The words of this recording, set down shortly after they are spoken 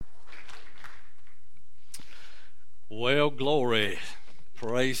Well, glory.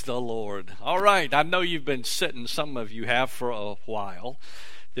 Praise the Lord. All right, I know you've been sitting, some of you have, for a while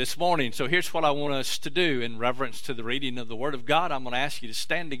this morning. So here's what I want us to do in reverence to the reading of the Word of God. I'm going to ask you to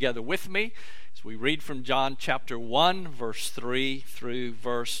stand together with me as we read from John chapter 1, verse 3 through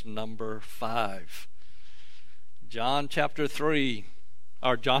verse number 5. John chapter 1,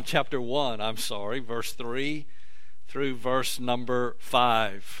 verse 3 through verse number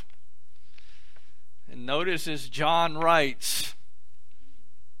 5. And notice as John writes,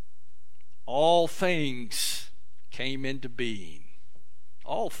 all things came into being.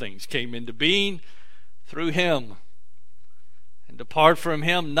 All things came into being through him. And apart from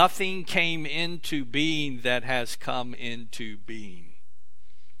him, nothing came into being that has come into being.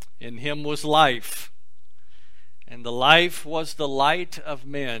 In him was life, and the life was the light of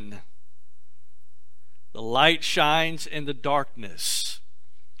men. The light shines in the darkness,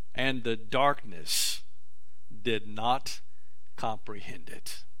 and the darkness did not comprehend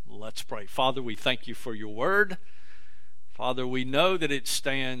it. Let's pray. Father, we thank you for your word. Father, we know that it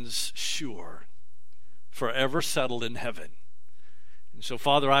stands sure, forever settled in heaven. And so,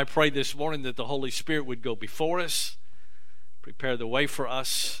 Father, I pray this morning that the Holy Spirit would go before us, prepare the way for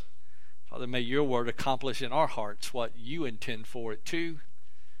us. Father, may your word accomplish in our hearts what you intend for it to.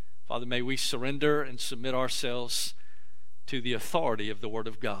 Father, may we surrender and submit ourselves to the authority of the Word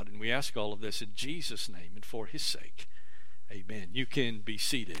of God. And we ask all of this in Jesus' name and for his sake. Amen. You can be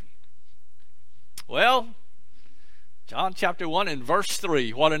seated. Well, John chapter 1 and verse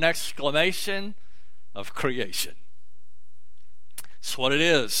 3. What an exclamation of creation. That's what it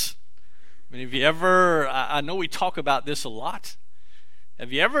is. I mean, have you ever, I know we talk about this a lot.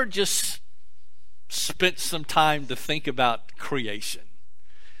 Have you ever just spent some time to think about creation?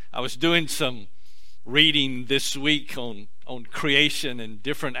 I was doing some reading this week on creation and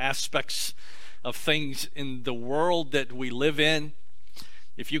different aspects of things in the world that we live in.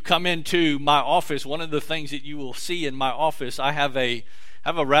 If you come into my office, one of the things that you will see in my office, I have a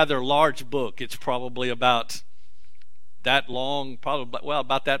rather large book. It's probably about that long,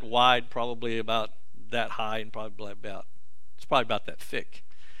 about that wide, probably about that high, and probably about that thick.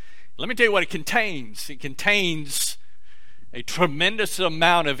 Let me tell you what it contains. It contains a tremendous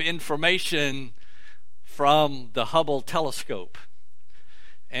amount of information from the Hubble telescope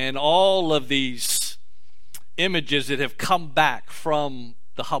and all of these images that have come back from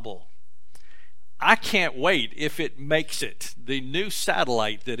the Hubble. I can't wait if it makes it. The new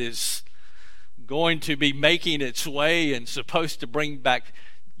satellite that is going to be making its way and supposed to bring back.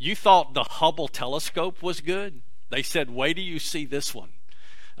 You thought the Hubble telescope was good? They said, wait till you see this one.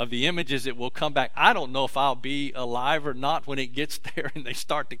 Of the images that will come back. I don't know if I'll be alive or not when it gets there and they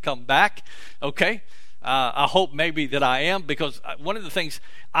start to come back. Okay? I hope maybe that I am, because one of the things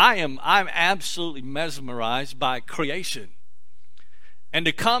I'm absolutely mesmerized by creation, and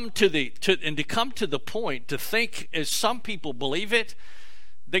to come to the point to think, as some people believe it,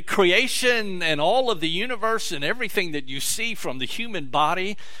 that creation and all of the universe and everything that you see from the human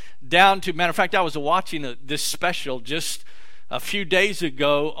body down to, matter of fact, I was watching this special just a few days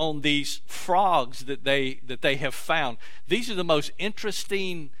ago on these frogs that they have found. These are the most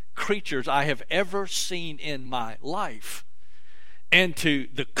interesting creatures I have ever seen in my life. And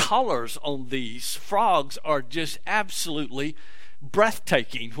the colors on these frogs are just absolutely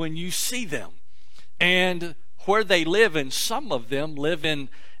breathtaking when you see them. And where they live, and some of them live in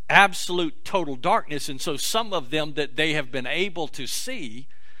absolute total darkness, and so some of them that they have been able to see,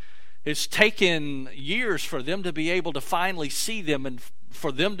 it's taken years for them to be able to finally see them and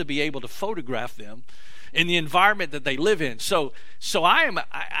for them to be able to photograph them in the environment that they live in. So I am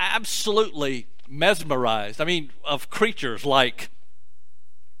absolutely mesmerized. I mean, of creatures like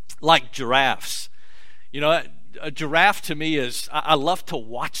giraffes. You know, a giraffe to me is, I love to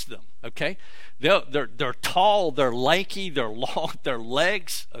watch them, okay? They're tall, they're lanky, they're long, their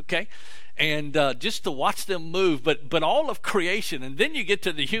legs, okay? And just to watch them move, but all of creation, and then you get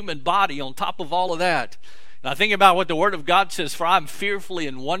to the human body on top of all of that. And I think about what the Word of God says, for I'm fearfully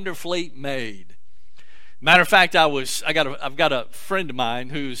and wonderfully made. Matter of fact, I've got a friend of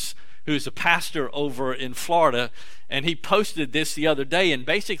mine who's a pastor over in Florida, and he posted this the other day, and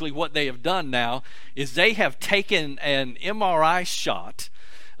basically what they have done now is they have taken an MRI shot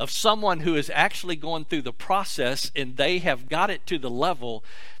of someone who is actually going through the process, and they have got it to the level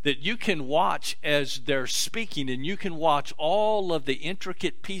that you can watch as they're speaking, and you can watch all of the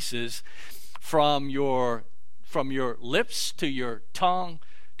intricate pieces from your lips to your tongue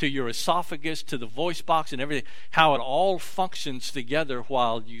to your esophagus to the voice box and everything, how it all functions together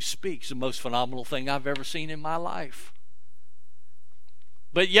while you speak. It's the most phenomenal thing I've ever seen in my life.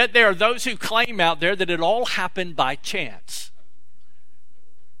 But yet there are those who claim out there that it all happened by chance.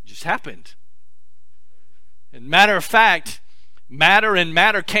 It just happened. And matter of fact, matter and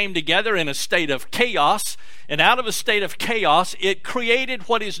matter came together in a state of chaos, and out of a state of chaos, it created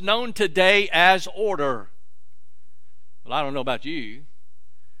what is known today as order. Well, I don't know about you.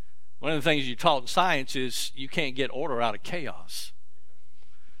 One of the things you taught in science is you can't get order out of chaos.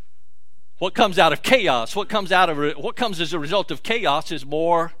 What comes out of chaos, what comes as a result of chaos is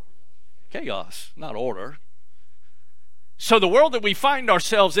more chaos, not order. So the world that we find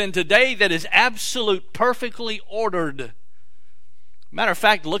ourselves in today that is absolute, perfectly ordered. Matter of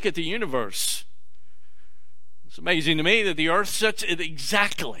fact, look at the universe. It's amazing to me that the earth sits at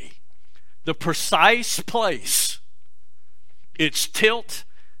exactly the precise place. Its tilt,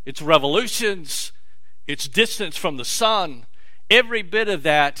 its revolutions, its distance from the sun, every bit of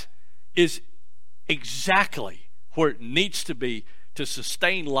that is exactly where it needs to be to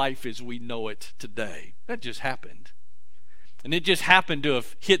sustain life as we know it today. That just happened. And it just happened to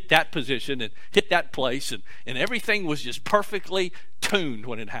have hit that position and hit that place, and everything was just perfectly tuned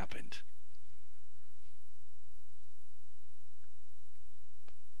when it happened.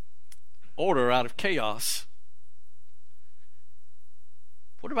 Order out of chaos.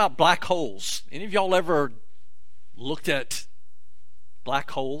 What about black holes? Any of y'all ever looked at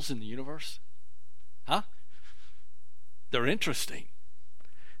black holes in the universe? Huh? They're interesting.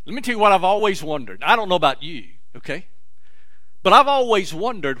 Let me tell you what I've always wondered. I don't know about you, okay? But I've always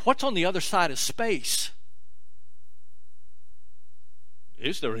wondered, what's on the other side of space?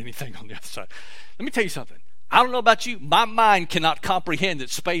 Is there anything on the other side? Let me tell you something. I don't know about you. My mind cannot comprehend that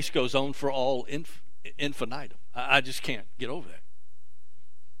space goes on for all infinitum. I just can't get over that.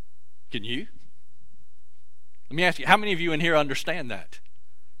 Can you? Let me ask you, how many of you in here understand that?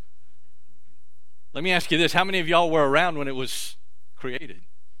 Let me ask you this. How many of y'all were around when it was created?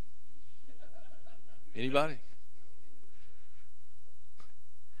 Anybody?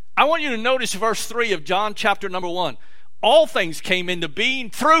 I want you to notice verse 3 of John chapter number 1. All things came into being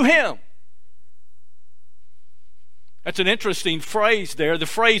through him. That's an interesting phrase there. The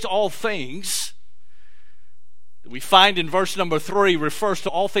phrase all things that we find in verse number 3 refers to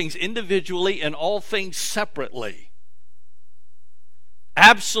all things individually and all things separately.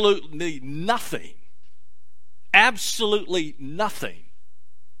 Absolutely nothing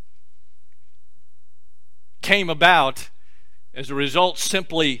came about as a result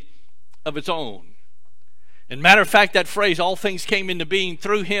simply of its own. And matter of fact, that phrase, all things came into being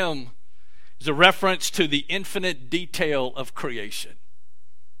through him, is a reference to the infinite detail of creation.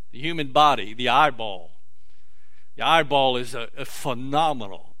 The human body, the eyeball. The eyeball is a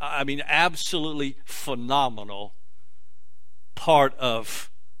phenomenal, absolutely phenomenal part of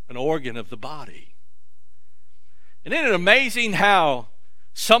an organ of the body. And isn't it amazing how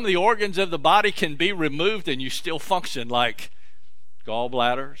some of the organs of the body can be removed and you still function, like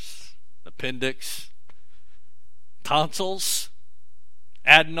gallbladders, appendix, tonsils,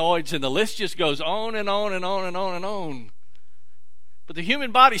 adenoids, and the list just goes on and on and on and on and on. But the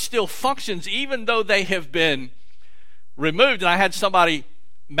human body still functions even though they have been removed. And I had somebody,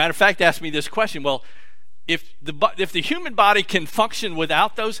 matter of fact, ask me this question. Well, if the human body can function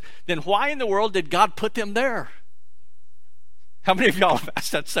without those, then why in the world did God put them there? How many of y'all have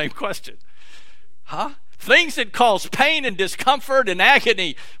asked that same question? Huh? Things that cause pain and discomfort and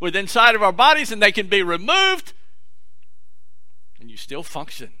agony within inside of our bodies, and they can be removed, and you still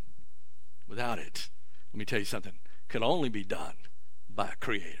function without it. Let me tell you something. It could only be done by a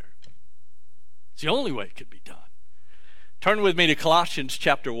creator. It's the only way it could be done. Turn with me to Colossians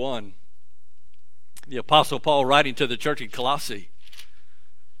chapter 1. The Apostle Paul, writing to the church in Colossae,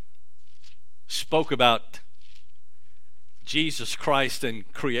 spoke about Jesus Christ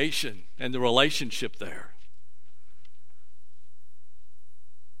and creation and the relationship there.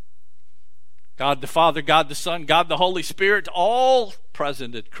 God the Father, God the Son, God the Holy Spirit, all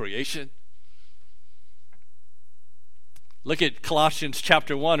present at creation. Look at Colossians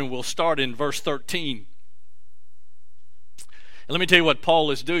chapter 1, and we'll start in verse 13. And let me tell you what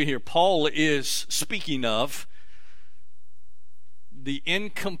Paul is doing here. Paul is speaking of the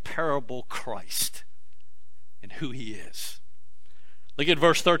incomparable Christ and who he is. Look at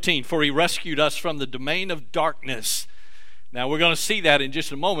verse 13. For he rescued us from the domain of darkness. Now we're going to see that in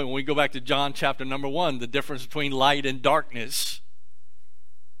just a moment when we go back to John chapter number 1, the difference between light and darkness.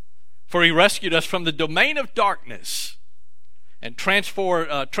 For he rescued us from the domain of darkness and transferred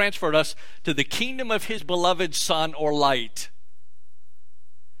us to the kingdom of his beloved Son, or light,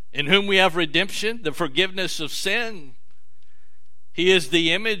 in whom we have redemption, the forgiveness of sin. He is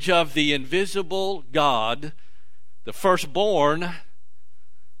the image of the invisible God, the firstborn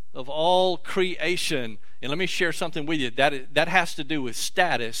of all creation. And let me share something with you. That has to do with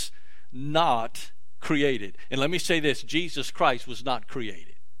status, not created. And let me say this, Jesus Christ was not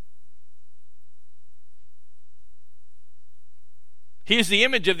created. He is the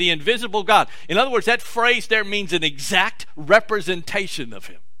image of the invisible God. In other words, that phrase there means an exact representation of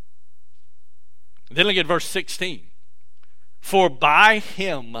him. Then look at verse 16. For by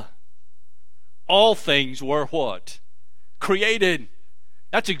him all things were what? Created.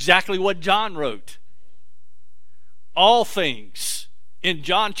 That's exactly what John wrote. All things in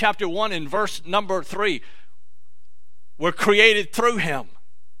John chapter 1 and verse number 3 were created through him.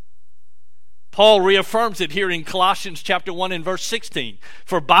 Paul reaffirms it here in Colossians chapter 1 and verse 16.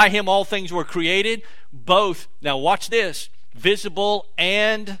 For by him all things were created, both, now watch this, visible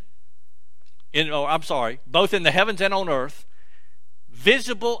and, both in the heavens and on earth,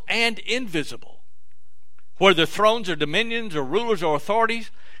 visible and invisible, whether thrones or dominions or rulers or authorities.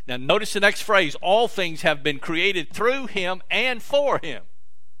 Now notice the next phrase, all things have been created through him and for him.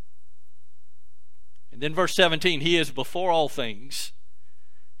 And then verse 17, he is before all things,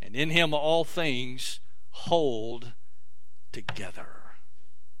 and in him all things hold together.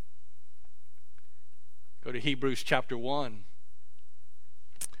 Go to Hebrews chapter 1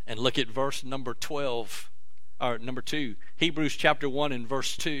 and look at verse number 12, or number 2. Hebrews chapter 1 and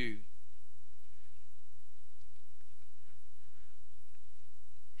verse 2.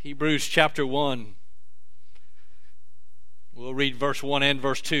 Hebrews chapter 1. We'll read verse 1 and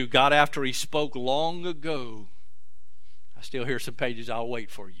verse 2. God, after he spoke long ago, I still hear some pages, I'll wait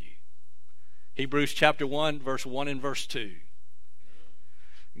for you. Hebrews chapter 1, verse 1 and verse 2.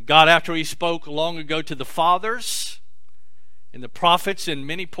 God, after he spoke long ago to the fathers and the prophets in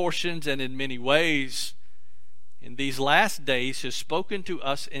many portions and in many ways, in these last days has spoken to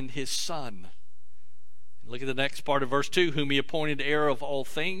us in his Son. Look at the next part of verse 2. Whom he appointed heir of all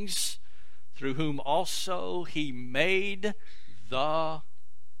things, through whom also he made the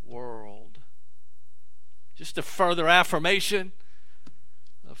world. Just a further affirmation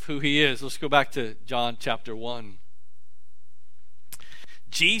of who he is. Let's go back to John chapter 1.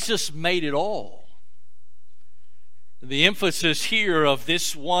 Jesus made it all. The emphasis here of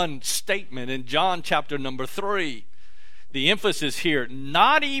this one statement in John chapter number 3, the emphasis here,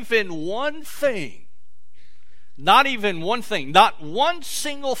 not even one thing, not one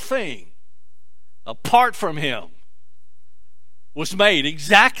single thing apart from him was made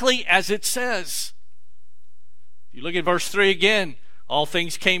exactly as it says. If you look at verse 3 again, all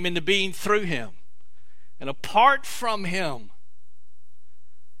things came into being through him, and apart from him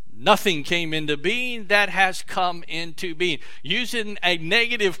nothing came into being that has come into being. Using a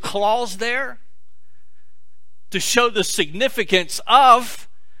negative clause there to show the significance of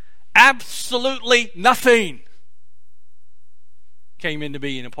absolutely nothing came into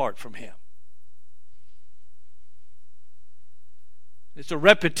being apart from him. It's a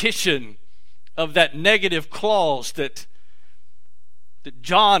repetition of that negative clause that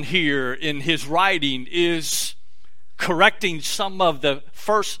John here in his writing is correcting some of the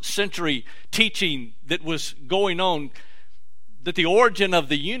first century teaching that was going on, that the origin of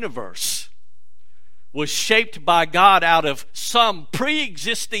the universe was shaped by God out of some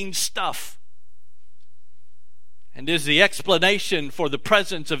pre-existing stuff, and is the explanation for the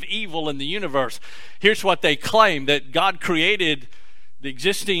presence of evil in the universe. Here's what they claim, that God created the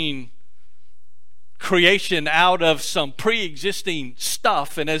existing creation out of some pre-existing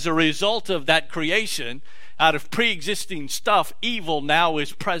stuff, and as a result of that creation, out of pre-existing stuff, evil now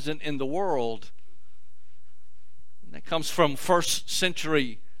is present in the world. And that comes from first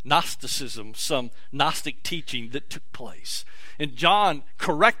century Gnosticism, some Gnostic teaching that took place. And John,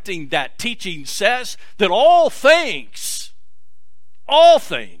 correcting that teaching, says that all things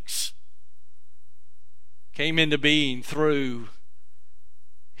came into being through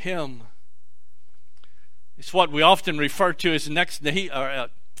him. It's what we often refer to as next nihilo,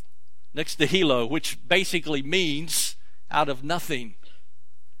 which basically means out of nothing.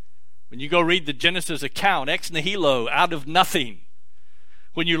 When you go read the Genesis account, ex nihilo, out of nothing.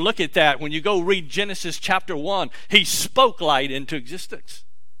 When you look at that, when you go read Genesis chapter 1, he spoke light into existence.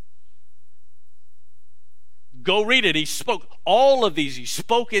 Go read it. He spoke all of these. He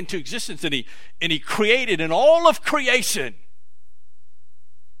spoke into existence, and he created, and all of creation,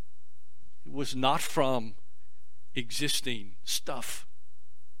 it was not from existing stuff.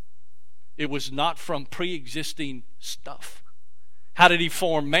 It was not from pre-existing stuff. How did he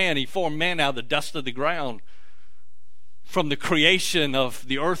form man? He formed man out of the dust of the ground, from the creation of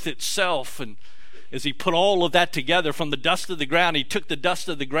the earth itself. And as he put all of that together from the dust of the ground, he took the dust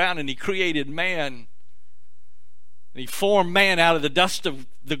of the ground and he created man. And he formed man out of the dust of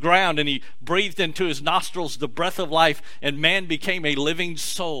the ground, and he breathed into his nostrils the breath of life, and man became a living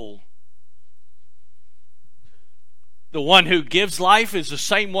soul. The one who gives life is the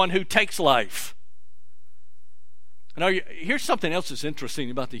same one who takes life. Now, here's something else that's interesting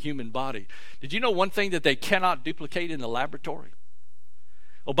about the human body. Did you know one thing that they cannot duplicate in the laboratory?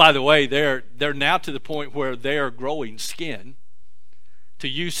 Oh, by the way, they're now to the point where they are growing skin to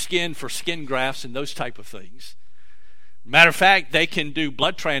use skin for skin grafts and those type of things. Matter of fact, they can do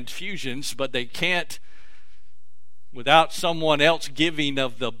blood transfusions, but they can't, without someone else giving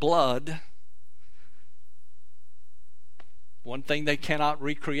of the blood. One thing they cannot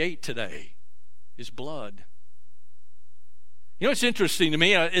recreate today is blood. You know what's interesting to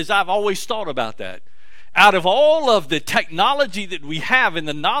me is I've always thought about that. Out of all of the technology that we have and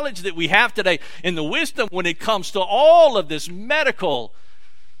the knowledge that we have today and the wisdom when it comes to all of this medical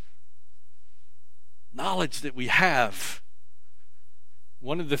knowledge that we have,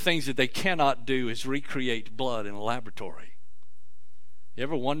 one of the things that they cannot do is recreate blood in a laboratory. You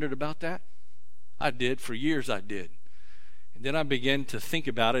ever wondered about that? I did. For years I did. And then I began to think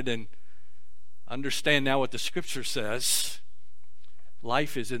about it and understand now what the Scripture says.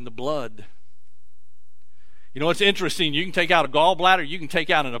 Life is in the blood. You know what's interesting? You can take out a gallbladder. You can take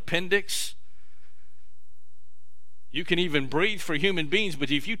out an appendix. You can even breathe for human beings.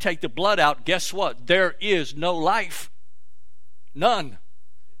 But if you take the blood out, guess what? There is no life. None.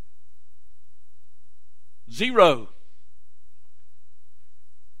 Zero.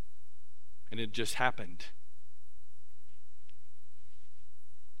 And it just happened.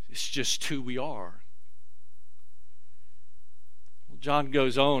 It's just who we are. Well, John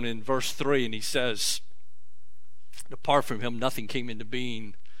goes on in verse 3 and he says, apart from him, nothing came into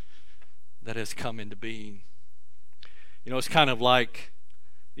being that has come into being. You know, it's kind of like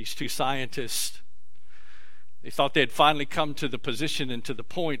these two scientists. They thought they had finally come to the position and to the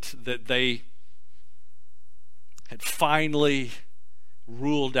point that they had finally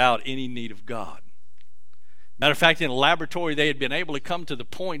ruled out any need of God. Matter of fact, in a laboratory, they had been able to come to the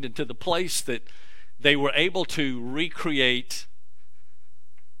point and to the place that they were able to recreate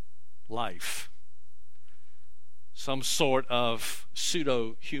life. Some sort of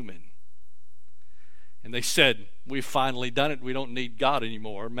pseudo-human. And they said, we've finally done it. We don't need God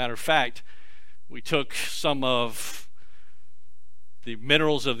anymore. Matter of fact, we took some of the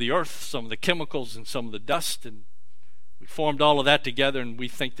minerals of the earth, some of the chemicals, and some of the dust, and we formed all of that together, and we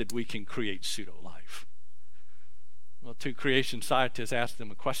think that we can create pseudo-life. Well, two creation scientists asked them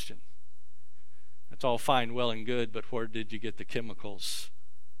a question. That's all fine, well, and good, but where did you get the chemicals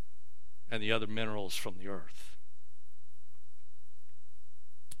and the other minerals from the earth?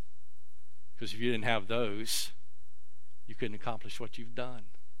 Because if you didn't have those, you couldn't accomplish what you've done.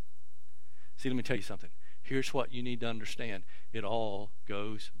 See, let me tell you something. Here's what you need to understand. It all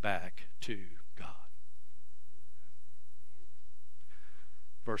goes back to God.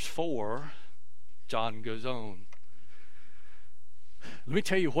 Verse 4, John goes on. Let me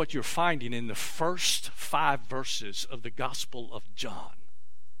tell you what you're finding in the first 5 verses of the Gospel of John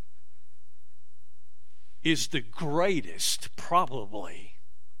is the greatest, probably,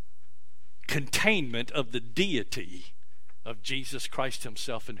 containment of the deity of Jesus Christ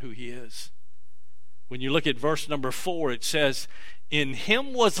himself and who he is. When you look at verse number 4, it says, in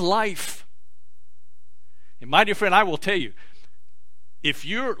him was life. And my dear friend, I will tell you, if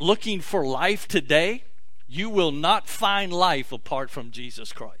you're looking for life today, you will not find life apart from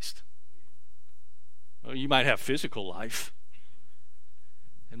Jesus Christ. Well, you might have physical life.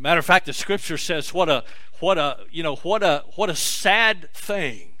 As a matter of fact, the Scripture says, what a sad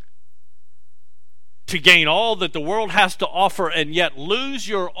thing to gain all that the world has to offer and yet lose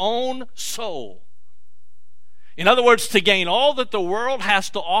your own soul. In other words, to gain all that the world has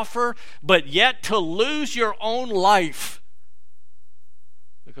to offer, but yet to lose your own life.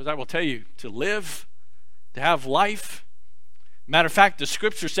 Because I will tell you, to live, to have life. Matter of fact, the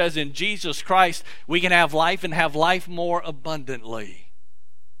Scripture says in Jesus Christ, we can have life and have life more abundantly.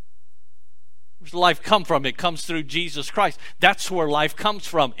 Where's life come from? It comes through Jesus Christ. That's where life comes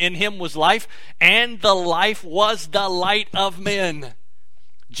from. In him was life, and the life was the light of men.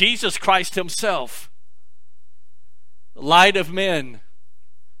 Jesus Christ himself, the light of men.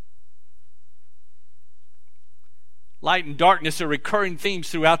 Light and darkness are recurring themes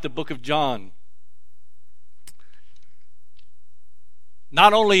throughout the book of John.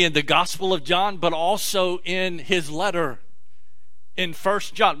 Not only in the Gospel of John, but also in his letter in 1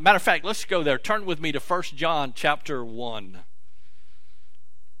 John. Matter of fact, let's go there. Turn with me to 1 John chapter 1.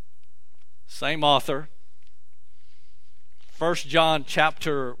 Same author. 1 John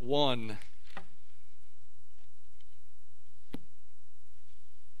chapter 1.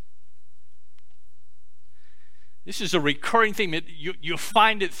 This is a recurring theme. You'll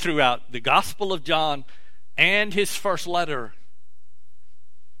find it throughout the Gospel of John and his first letter.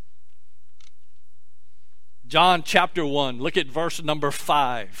 John chapter 1, look at verse number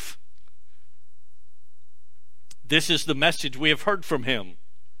 5. This is the message we have heard from him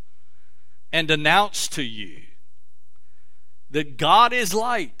and announced to you, that God is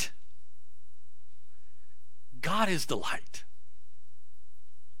light. God is the light.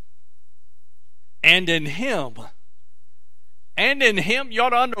 And in him, you ought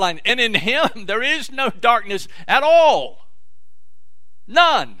to underline, and in him there is no darkness at all.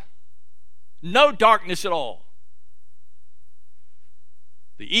 None. No darkness at all.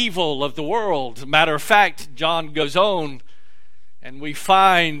 The evil of the world. Matter of fact, John goes on, and we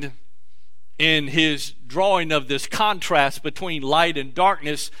find in his drawing of this contrast between light and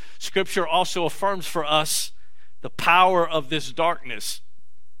darkness, Scripture also affirms for us the power of this darkness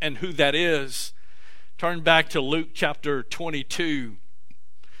and who that is. Turn back to Luke chapter 22,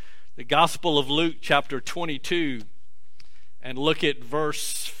 the Gospel of Luke chapter 22, and look at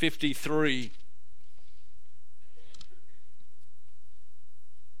verse 53.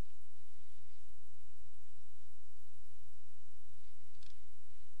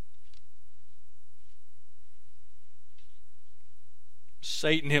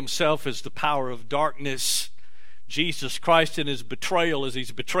 Satan himself is the power of darkness. Jesus Christ in his betrayal as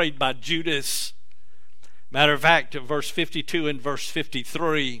he's betrayed by Judas. Matter of fact, verse 52 and verse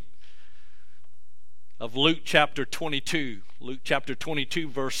 53 of Luke chapter 22. Luke chapter 22,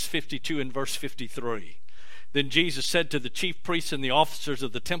 verse 52 and verse 53. Then Jesus said to the chief priests and the officers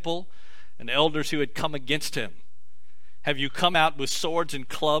of the temple and elders who had come against him, "Have you come out with swords and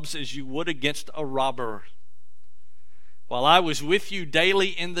clubs as you would against a robber? While I was with you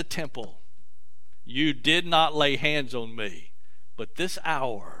daily in the temple, you did not lay hands on me. But this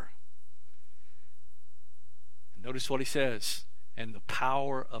hour," notice what he says, "and the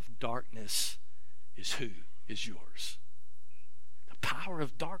power of darkness is who? Is yours." The power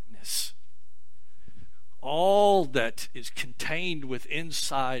of darkness. All that is contained with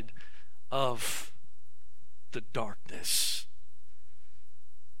inside of the darkness.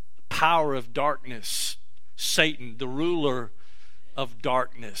 The power of darkness. Satan, the ruler of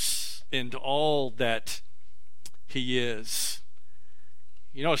darkness, and all that he is.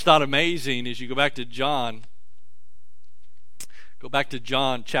 You know, it's not amazing as you go back to John. Go back to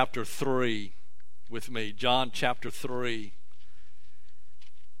John chapter 3 with me. John chapter 3.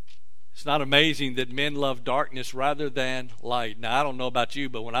 It's not amazing that men love darkness rather than light. Now, I don't know about you,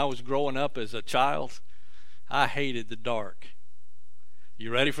 but when I was growing up as a child, I hated the dark.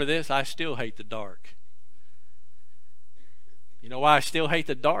 You ready for this? I still hate the dark. You know why I still hate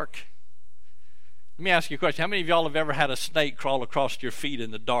the dark? Let me ask you a question. How many of y'all have ever had a snake crawl across your feet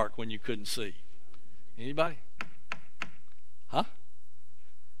in the dark when you couldn't see? Anybody? Huh?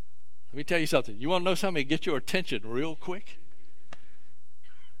 Let me tell you something. You want to know something? Get your attention real quick.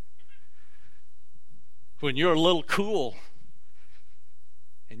 When you're a little cool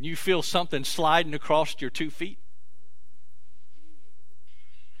and you feel something sliding across your 2 feet,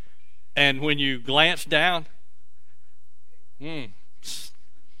 and when you glance down,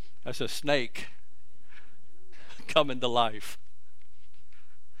 that's a snake coming to life.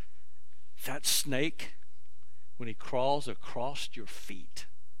 That snake, when he crawls across your feet.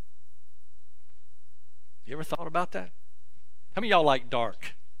 You ever thought about that? How many of y'all like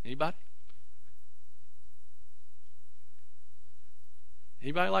dark? Anybody?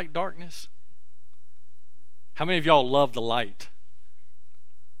 Anybody like darkness? How many of y'all love the light?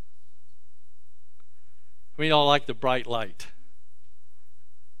 How many of y'all like the bright light?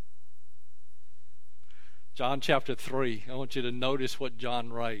 John chapter 3. I want you to notice what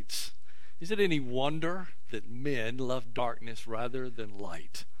John writes. Is it any wonder that men love darkness rather than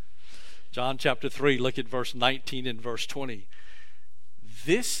light? John chapter 3, look at verse 19 and verse 20.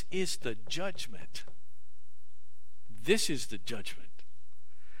 This is the judgment. This is the judgment.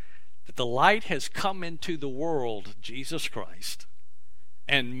 That the light has come into the world, Jesus Christ,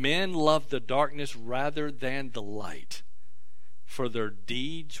 and men love the darkness rather than the light, for their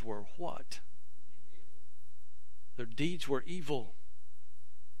deeds were what? Their deeds were evil.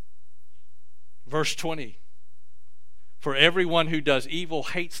 Verse 20. For everyone who does evil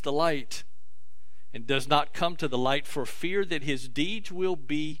hates the light and does not come to the light for fear that his deeds will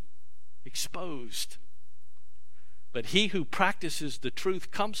be exposed. But he who practices the truth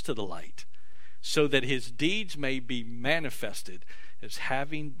comes to the light, so that his deeds may be manifested as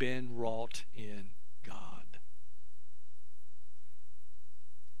having been wrought in God.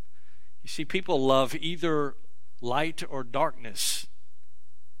 You see, people love either light or darkness.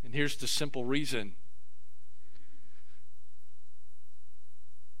 And here's the simple reason.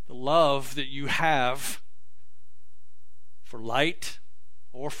 love that you have for light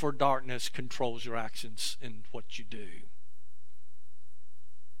or for darkness controls your actions and what you do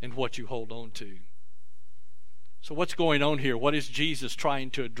and what you hold on to. So what's going on here? What is Jesus trying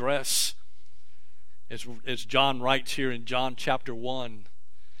to address? As John writes here in John chapter 1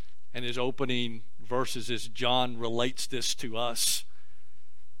 and his opening verses, as John relates this to us,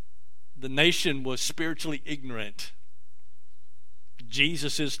 the nation was spiritually ignorant.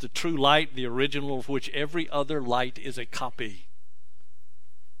 Jesus is the true light, the original of which every other light is a copy.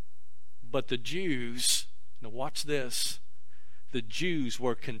 But the Jews, now watch this, the Jews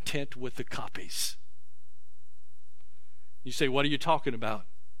were content with the copies. You say, what are you talking about?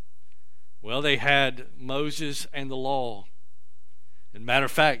 Well, they had Moses and the law. As a matter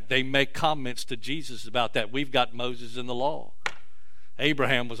of fact, they make comments to Jesus about that. We've got Moses and the law.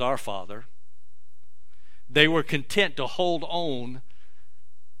 Abraham was our father. They were content to hold on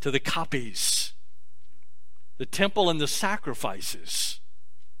to the copies, the temple and the sacrifices.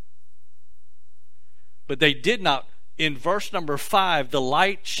 But they did not. In verse number 5, the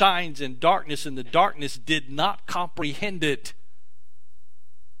light shines in darkness, and the darkness did not comprehend it.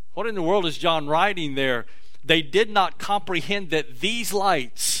 What in the world is John writing there? They did not comprehend that these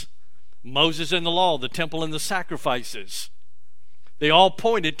lights, Moses and the law, the temple and the sacrifices, they all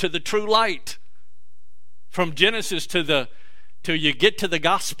pointed to the true light. From Genesis till you get to the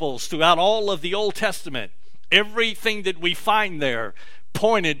Gospels, throughout all of the Old Testament, everything that we find there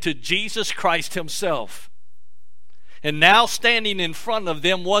pointed to Jesus Christ himself. And now standing in front of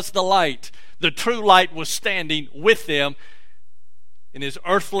them was the light. The true light was standing with them in his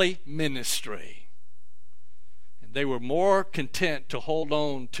earthly ministry. And they were more content to hold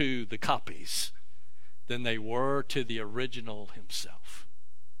on to the copies than they were to the original himself.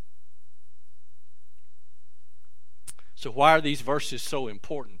 So why are these verses so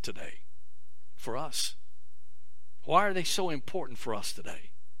important today for us? Why are they so important for us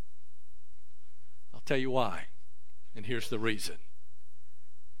today? I'll tell you why. And here's the reason.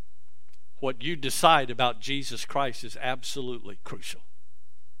 What you decide about Jesus Christ is absolutely crucial.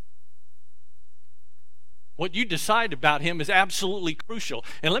 What you decide about him is absolutely crucial.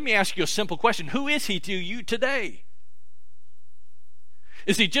 And let me ask you a simple question. Who is he to you today?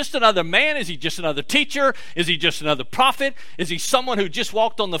 Is he just another man? Is he just another teacher? Is he just another prophet? Is he someone who just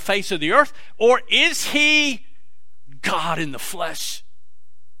walked on the face of the earth? Or is he God in the flesh?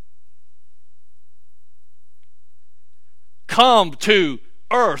 Come to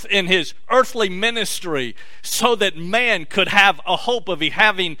earth in his earthly ministry so that man could have a hope of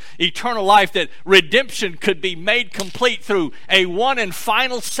having eternal life, that redemption could be made complete through a one and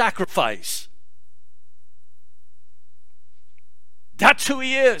final sacrifice. That's who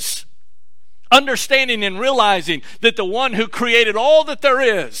he is. Understanding and realizing that the one who created all that there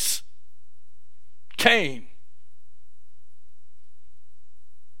is came.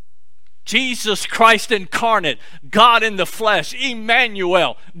 Jesus Christ incarnate, God in the flesh,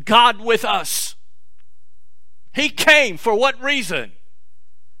 Emmanuel, God with us. He came for what reason?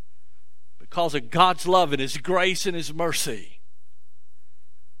 Because of God's love and his grace and his mercy.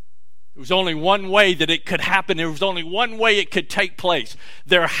 There was only one way that it could happen. There was only one way it could take place.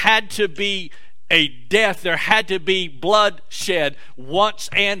 There had to be a death. There had to be blood shed once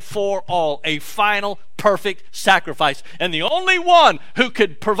and for all. A final, perfect sacrifice. And the only one who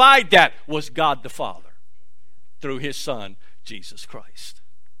could provide that was God the Father through his Son, Jesus Christ.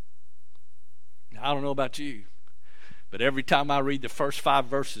 Now, I don't know about you, but every time I read the first 5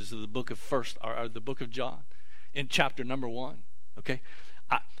 verses of the book of John in chapter number 1, okay,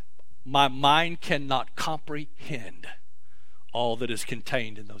 my mind cannot comprehend all that is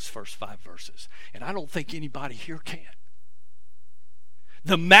contained in those first 5 verses. And I don't think anybody here can.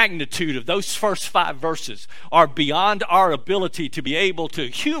 The magnitude of those first 5 verses are beyond our ability to be able to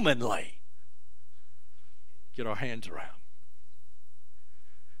humanly get our hands around,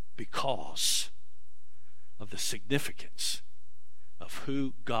 because of the significance of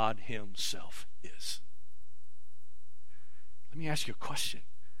who God himself is. Let me ask you a question.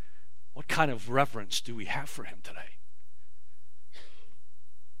 What kind of reverence do we have for him today?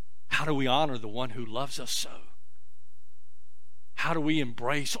 How do we honor the one who loves us so? How do we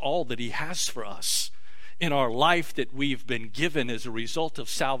embrace all that he has for us in our life that we've been given as a result of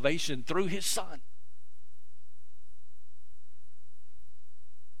salvation through his Son?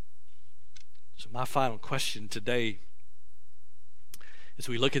 So my final question today, as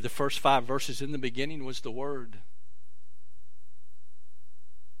we look at the first 5 verses, in the beginning was the Word.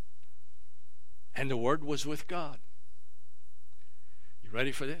 And the Word was with God. You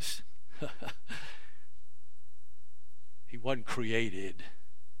ready for this? He wasn't created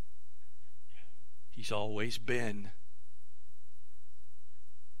He's always been.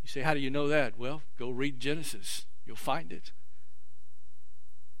 You say, how do you know that? Well, go read Genesis. You'll find it.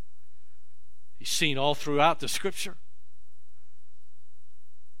 He's seen all throughout the Scripture.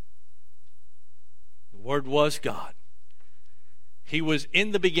 The Word was God. He was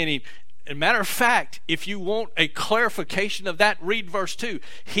in the beginning. As a matter of fact, if you want a clarification of that, read verse 2.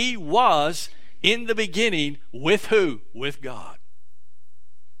 He was in the beginning with who? With God.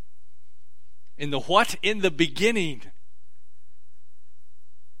 In the what? In the beginning.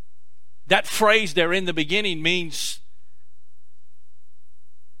 That phrase there, in the beginning, means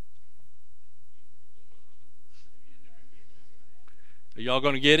are y'all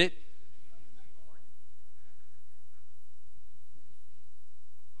going to get it?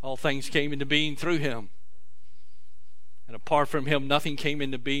 All things came into being through him. And apart from him, nothing came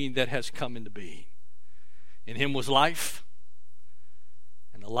into being that has come into being. In him was life.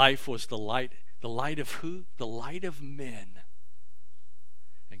 And the life was the light. The light of who? The light of men.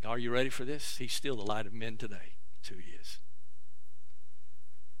 And are you ready for this? He's still the light of men today. That's who he is.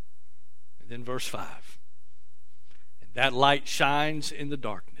 And then verse 5. And that light shines in the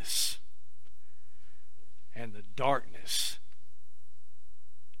darkness. And the darkness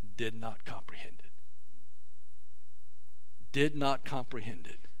did not comprehend it. Did not comprehend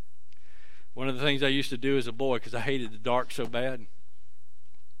it. One of the things I used to do as a boy, because I hated the dark so bad,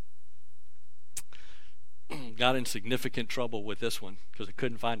 got in significant trouble with this one because I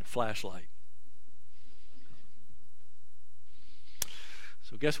couldn't find a flashlight.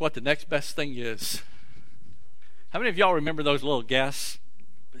 So guess what the next best thing is? How many of y'all remember those little gas?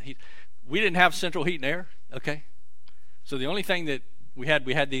 We didn't have central heat and air, okay? So the only thing that we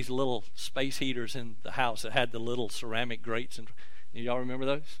had these little space heaters in the house that had the little ceramic grates. And y'all remember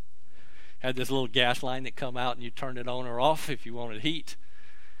those? Had this little gas line that come out and you turned it on or off if you wanted heat.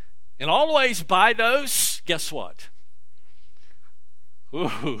 And always buy those, guess what?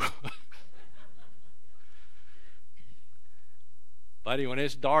 Ooh. Buddy, when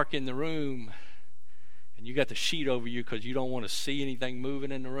it's dark in the room and you got the sheet over you because you don't want to see anything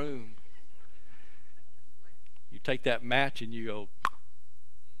moving in the room, you take that match and you go,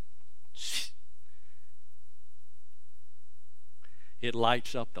 it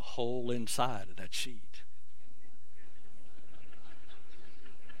lights up the whole inside of that sheet.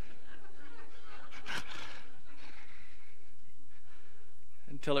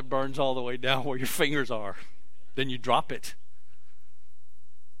 Until it burns all the way down where your fingers are. Then you drop it.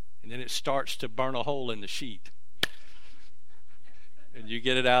 And then it starts to burn a hole in the sheet. And you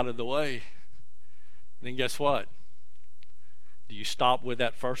get it out of the way. And then guess what? Do you stop with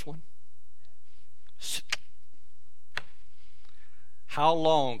that first one? How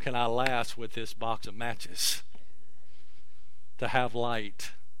long can I last with this box of matches to have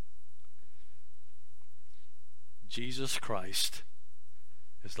light? Jesus Christ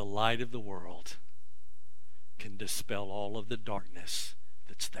is the light of the world, can dispel all of the darkness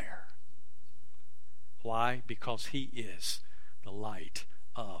that's there. Why? Because he is the light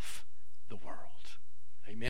of the world.